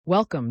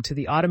Welcome to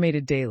the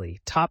Automated Daily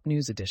Top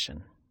News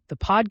Edition, the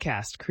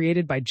podcast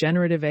created by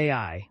Generative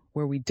AI,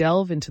 where we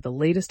delve into the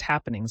latest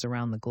happenings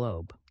around the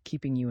globe,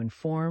 keeping you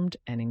informed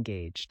and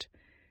engaged.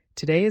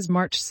 Today is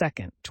March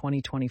 2nd,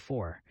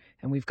 2024,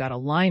 and we've got a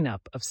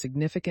lineup of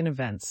significant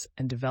events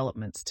and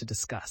developments to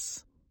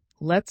discuss.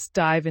 Let's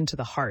dive into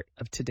the heart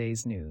of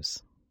today's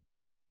news.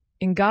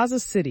 In Gaza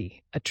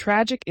City, a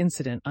tragic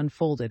incident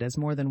unfolded as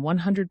more than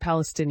 100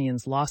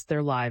 Palestinians lost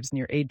their lives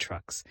near aid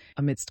trucks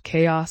amidst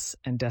chaos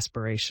and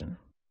desperation.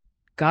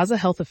 Gaza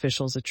health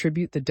officials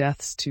attribute the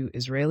deaths to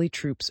Israeli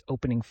troops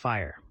opening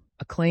fire,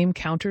 a claim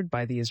countered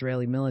by the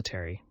Israeli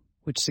military,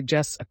 which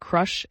suggests a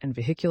crush and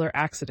vehicular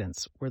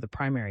accidents were the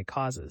primary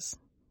causes.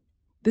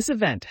 This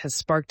event has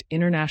sparked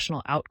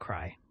international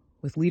outcry,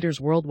 with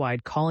leaders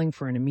worldwide calling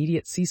for an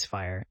immediate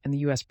ceasefire and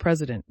the U.S.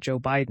 President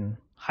Joe Biden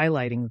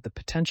highlighting the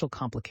potential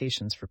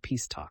complications for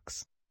peace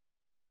talks.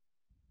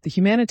 The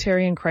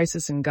humanitarian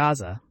crisis in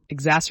Gaza,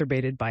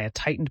 exacerbated by a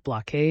tightened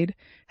blockade,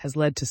 has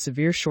led to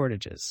severe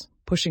shortages,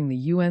 pushing the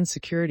UN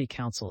Security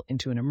Council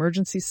into an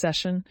emergency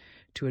session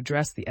to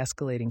address the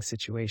escalating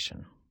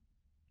situation.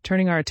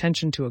 Turning our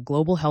attention to a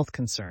global health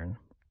concern,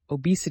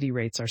 obesity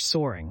rates are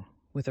soaring,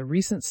 with a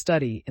recent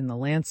study in The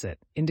Lancet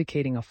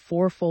indicating a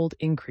fourfold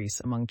increase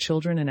among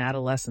children and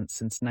adolescents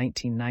since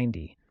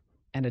 1990,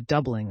 and a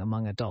doubling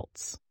among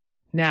adults.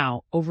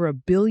 Now, over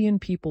 1 billion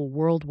people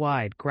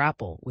worldwide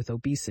grapple with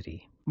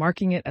obesity,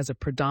 marking it as a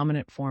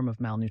predominant form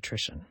of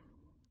malnutrition.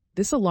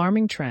 This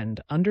alarming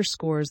trend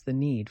underscores the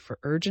need for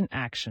urgent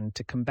action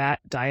to combat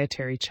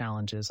dietary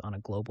challenges on a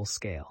global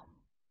scale.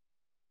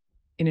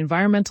 In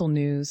environmental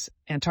news,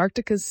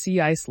 Antarctica's sea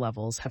ice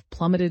levels have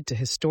plummeted to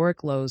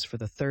historic lows for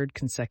the third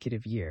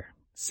consecutive year,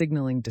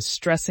 signaling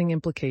distressing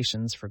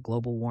implications for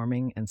global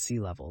warming and sea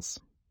levels.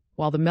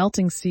 While the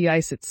melting sea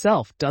ice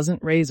itself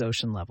doesn't raise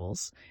ocean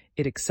levels,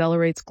 it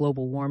accelerates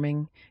global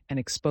warming and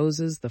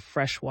exposes the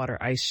freshwater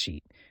ice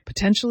sheet,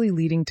 potentially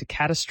leading to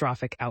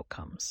catastrophic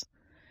outcomes.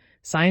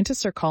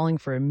 Scientists are calling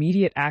for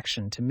immediate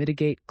action to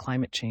mitigate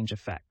climate change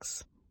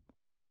effects.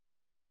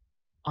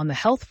 On the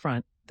health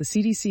front, the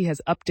CDC has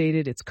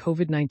updated its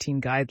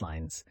COVID-19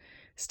 guidelines,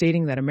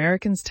 stating that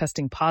Americans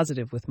testing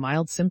positive with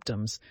mild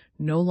symptoms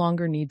no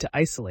longer need to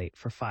isolate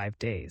for 5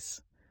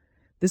 days.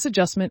 This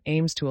adjustment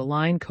aims to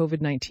align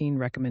COVID-19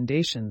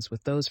 recommendations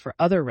with those for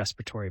other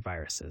respiratory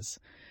viruses,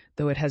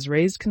 though it has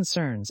raised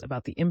concerns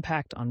about the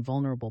impact on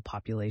vulnerable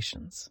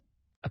populations.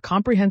 A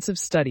comprehensive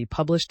study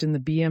published in the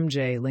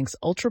BMJ links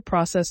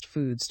ultra-processed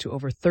foods to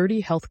over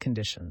 30 health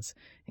conditions,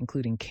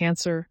 including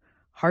cancer,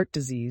 heart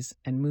disease,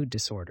 and mood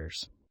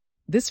disorders.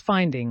 This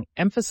finding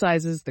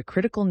emphasizes the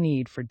critical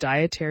need for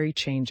dietary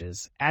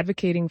changes,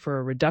 advocating for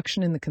a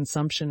reduction in the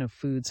consumption of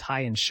foods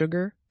high in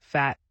sugar,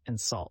 fat,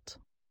 and salt.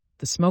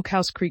 The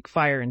Smokehouse Creek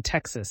fire in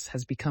Texas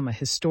has become a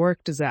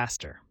historic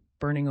disaster,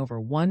 burning over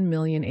 1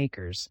 million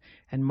acres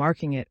and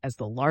marking it as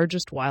the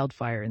largest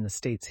wildfire in the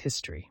state's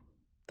history.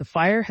 The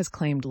fire has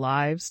claimed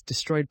lives,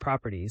 destroyed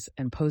properties,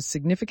 and posed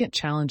significant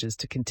challenges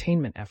to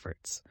containment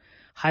efforts,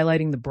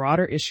 highlighting the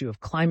broader issue of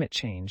climate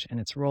change and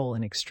its role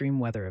in extreme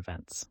weather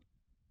events.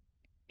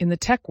 In the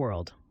tech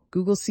world,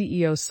 Google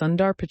CEO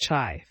Sundar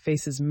Pichai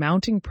faces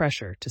mounting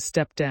pressure to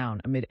step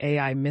down amid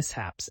AI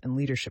mishaps and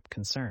leadership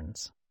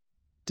concerns.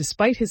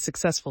 Despite his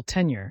successful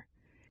tenure,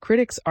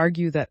 critics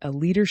argue that a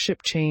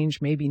leadership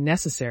change may be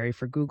necessary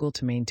for Google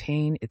to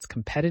maintain its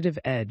competitive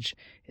edge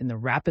in the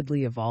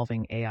rapidly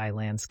evolving AI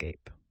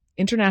landscape.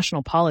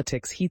 International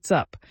politics heats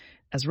up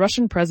as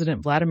Russian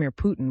President Vladimir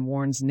Putin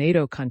warns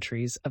NATO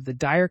countries of the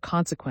dire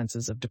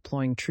consequences of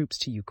deploying troops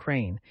to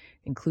Ukraine,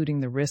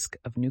 including the risk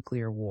of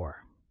nuclear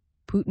war.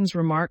 Putin's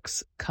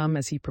remarks come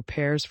as he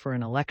prepares for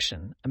an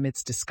election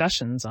amidst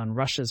discussions on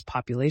Russia's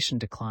population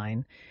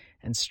decline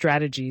and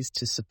strategies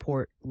to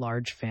support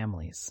large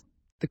families.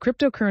 The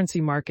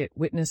cryptocurrency market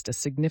witnessed a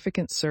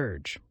significant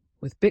surge,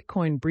 with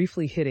Bitcoin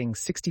briefly hitting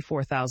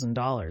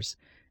 $64,000,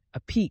 a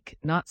peak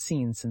not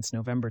seen since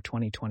November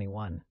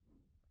 2021.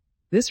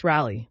 This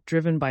rally,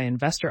 driven by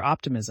investor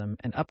optimism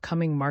and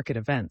upcoming market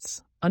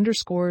events,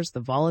 underscores the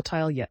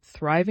volatile yet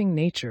thriving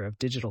nature of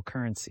digital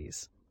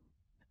currencies.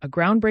 A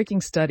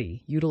groundbreaking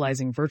study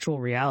utilizing virtual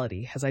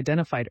reality has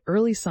identified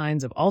early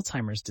signs of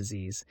Alzheimer's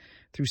disease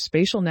through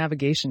spatial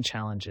navigation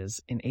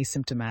challenges in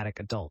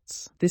asymptomatic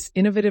adults. This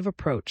innovative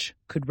approach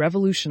could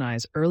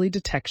revolutionize early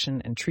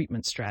detection and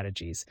treatment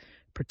strategies,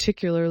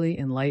 particularly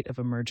in light of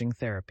emerging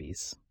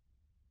therapies.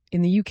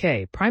 In the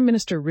UK, Prime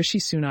Minister Rishi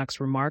Sunak's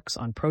remarks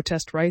on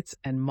protest rights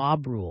and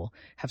mob rule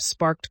have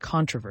sparked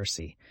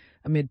controversy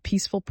amid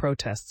peaceful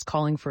protests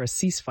calling for a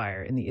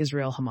ceasefire in the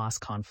Israel-Hamas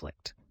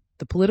conflict.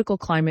 The political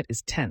climate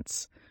is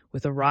tense,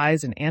 with a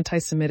rise in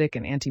anti-Semitic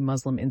and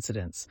anti-Muslim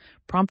incidents,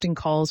 prompting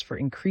calls for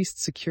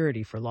increased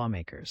security for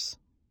lawmakers.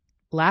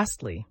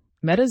 Lastly,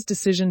 Meta's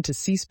decision to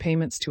cease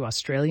payments to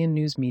Australian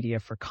news media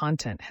for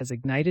content has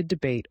ignited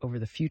debate over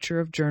the future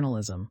of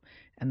journalism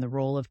and the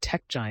role of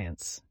tech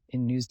giants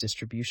in news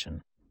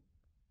distribution.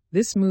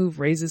 This move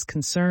raises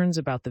concerns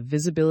about the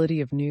visibility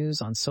of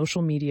news on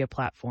social media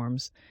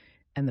platforms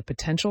and the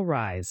potential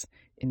rise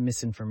in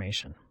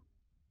misinformation.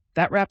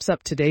 That wraps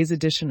up today's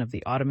edition of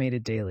the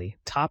Automated Daily,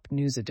 Top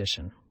News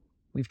Edition.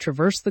 We've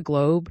traversed the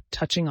globe,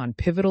 touching on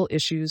pivotal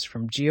issues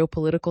from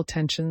geopolitical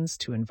tensions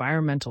to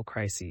environmental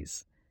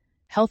crises,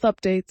 health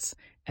updates,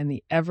 and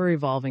the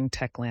ever-evolving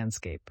tech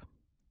landscape.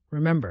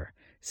 Remember,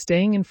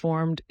 staying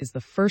informed is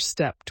the first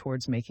step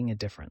towards making a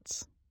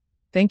difference.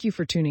 Thank you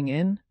for tuning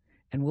in,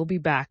 and we'll be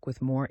back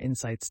with more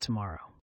insights tomorrow.